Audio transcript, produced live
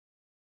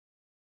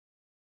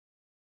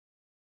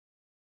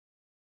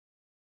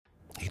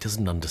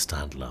doesn't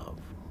understand love.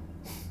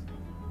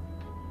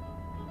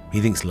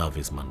 He thinks love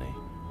is money.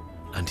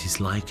 And he's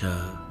like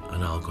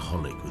an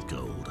alcoholic with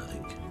gold, I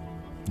think.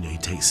 You know, he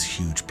takes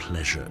huge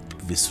pleasure,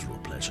 visceral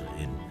pleasure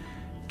in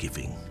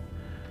giving.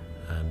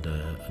 And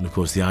of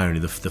course the irony,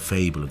 the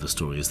fable of the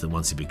story is that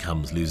once he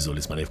loses all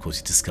his money, of course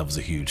he discovers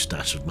a huge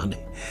stash of money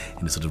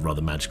in a sort of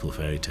rather magical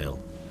fairy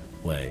tale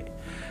way.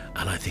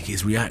 And I think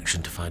his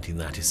reaction to finding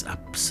that is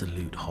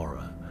absolute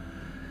horror.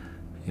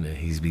 You know,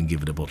 he's been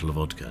given a bottle of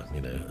vodka,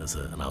 you know, as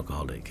an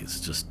alcoholic. It's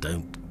just,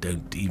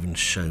 don't even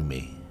show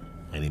me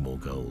any more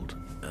gold.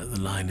 The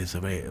line is a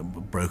very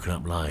broken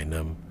up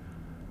line.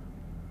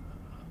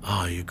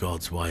 You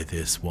gods, why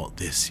this? What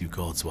this? You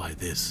gods, why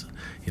this?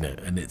 You know,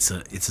 and it's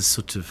a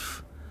sort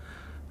of,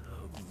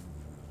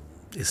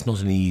 it's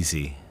not an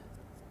easy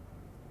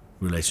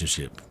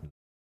relationship.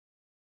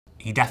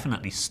 He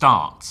definitely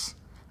starts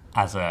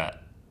as a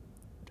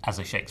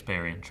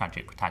Shakespearean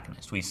tragic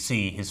protagonist. We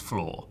see his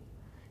flaw.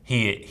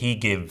 He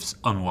gives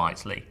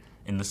unwisely,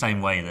 in the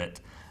same way that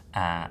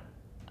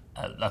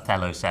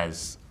Othello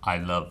says, "I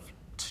love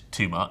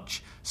too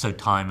much," so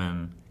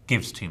Timon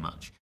gives too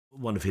much.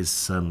 One of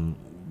his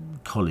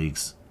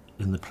colleagues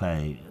in the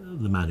play,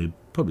 the man who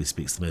probably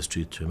speaks the most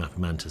truth to him,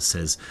 Apomantus,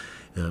 says,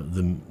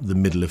 the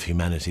middle of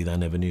humanity thou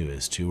never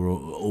knewest. You were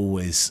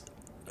always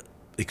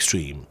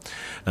extreme.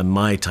 And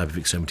my type of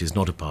extremity is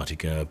not a party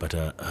goer, but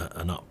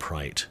an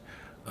upright,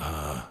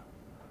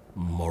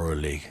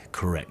 morally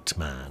correct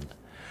man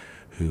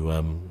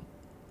who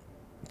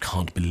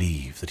can't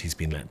believe that he's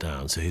been let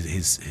down. So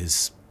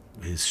his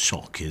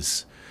shock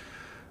is,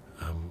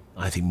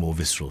 I think, more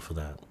visceral for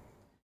that.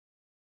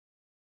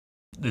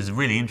 There's a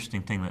really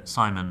interesting thing that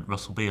Simon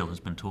Russell Beale has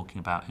been talking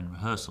about in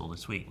rehearsal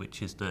this week,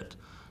 which is that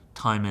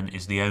Timon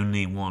is the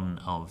only one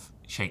of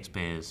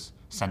Shakespeare's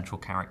central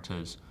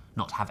characters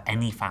not to have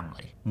any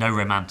family, no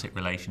romantic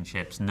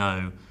relationships,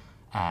 no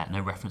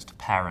reference to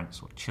parents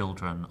or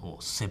children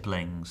or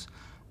siblings.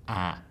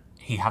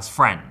 He has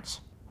friends,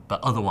 but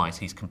otherwise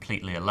he's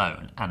completely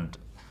alone. And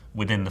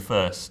within the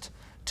first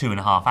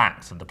 2.5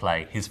 acts of the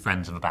play, his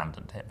friends have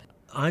abandoned him.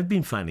 I've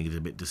been finding it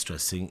a bit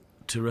distressing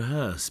to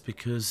rehearse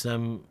because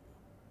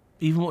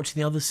even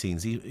watching the other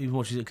scenes,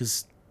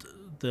 because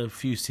there are a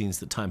few scenes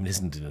that Timon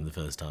isn't in the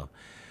first half,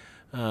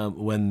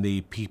 when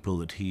the people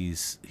that he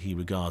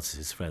regards as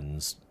his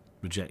friends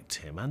reject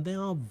him, and they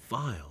are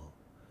vile.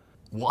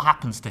 What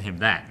happens to him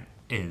then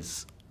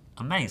is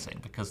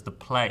amazing, because the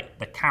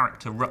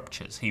character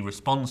ruptures. He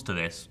responds to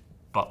this,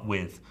 but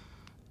with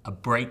a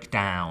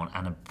breakdown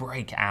and a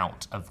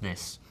breakout of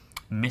this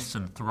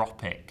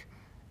misanthropic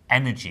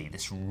energy,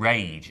 this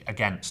rage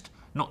against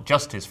not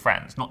just his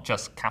friends, not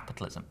just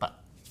capitalism, but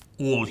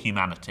all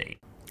humanity.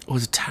 Well,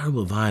 there's a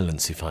terrible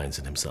violence he finds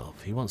in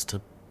himself. He wants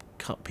to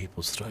cut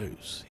people's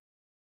throats.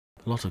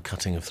 A lot of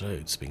cutting of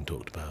throats being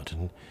talked about,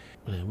 and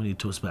when he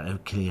talks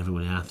about killing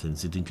everyone in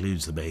Athens, it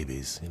includes the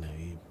babies. You know,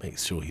 he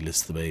makes sure he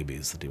lists the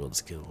babies that he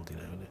wants killed. You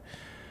know,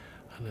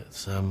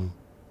 and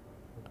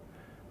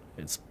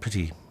it's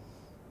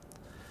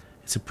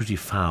a pretty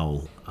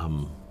foul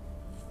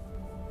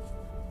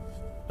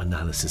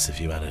analysis of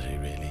humanity,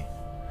 really.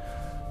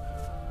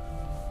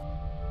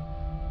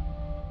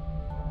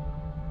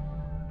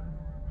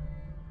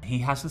 He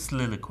has a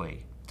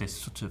soliloquy, this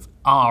sort of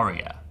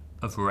aria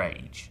of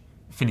rage,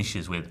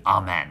 finishes with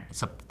Amen.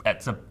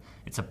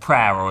 It's a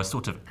prayer, or a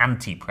sort of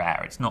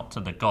anti-prayer. It's not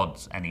to the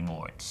gods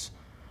anymore. It's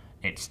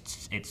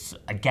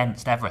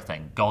against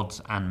everything,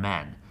 gods and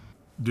men.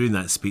 During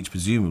that speech,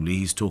 presumably,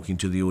 he's talking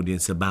to the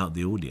audience about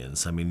the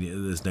audience. I mean,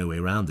 there's no way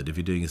around it. If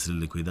you're doing a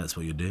soliloquy, that's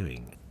what you're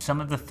doing.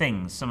 Some of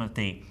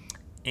the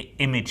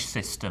image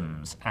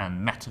systems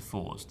and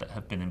metaphors that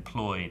have been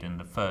employed in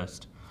the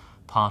first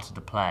part of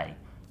the play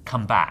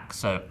come back.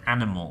 So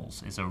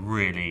animals is a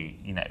really,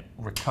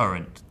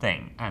 recurrent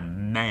thing,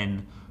 and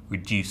men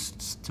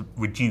reduced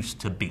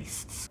to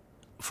beasts.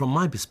 From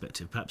my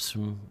perspective, perhaps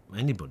from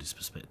anybody's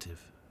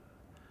perspective,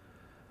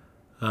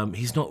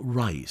 he's not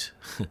right.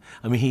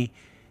 I mean,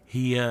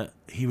 he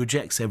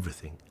rejects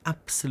everything,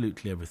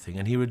 absolutely everything,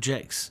 and he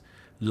rejects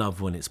love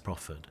when it's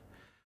proffered.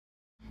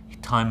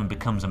 Timon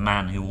becomes a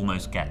man who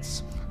almost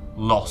gets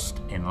lost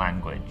in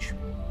language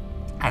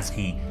as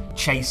he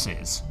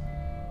chases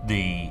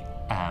the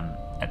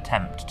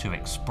attempt to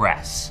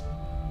express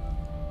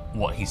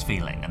what he's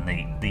feeling and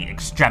the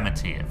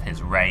extremity of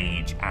his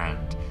rage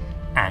and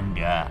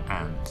anger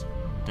and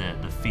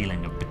the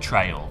feeling of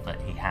betrayal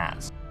that he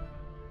has.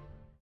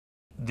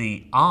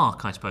 The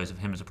arc, I suppose, of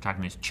him as a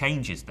protagonist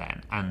changes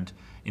then, and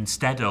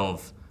instead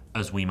of,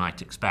 as we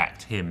might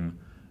expect, him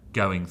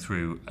going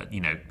through,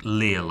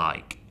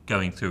 Lear-like,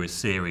 going through a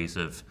series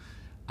of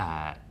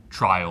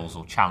trials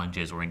or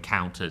challenges or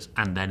encounters,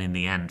 and then in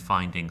the end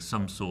finding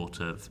some sort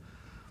of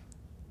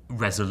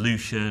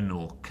resolution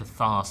or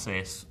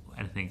catharsis, or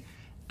anything,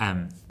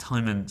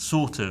 Timon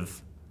sort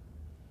of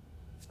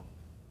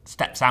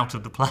steps out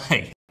of the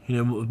play.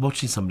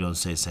 Watching somebody on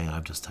stage saying,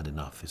 "I've just had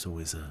enough," is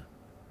always a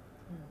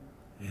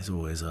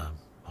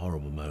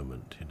horrible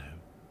moment,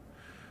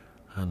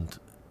 And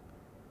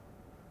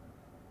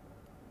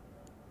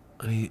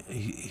And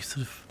he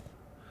sort of,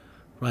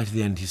 right at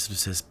the end, he sort of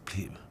says,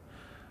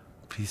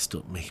 please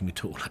stop making me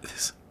talk like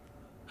this.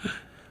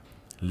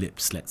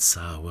 Lips let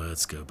sour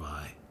words go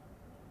by.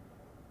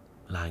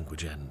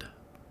 Language end.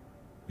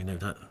 You know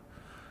that.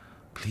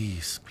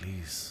 Please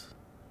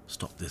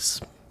stop this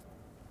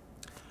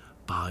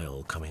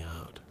bile coming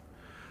out.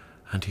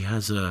 And he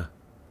has an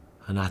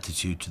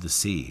attitude to the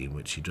sea in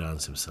which he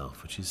drowns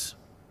himself, which is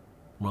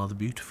rather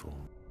beautiful.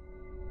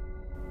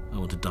 I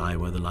want to die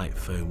where the light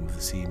foam of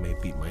the sea may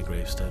beat my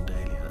gravestone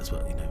daily. That's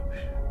what, you know.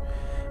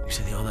 You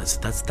say, oh,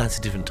 that's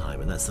a different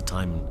time, and that's the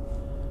time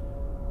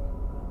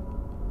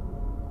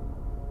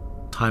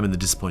in the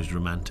disappointed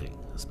romantic,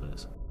 I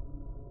suppose.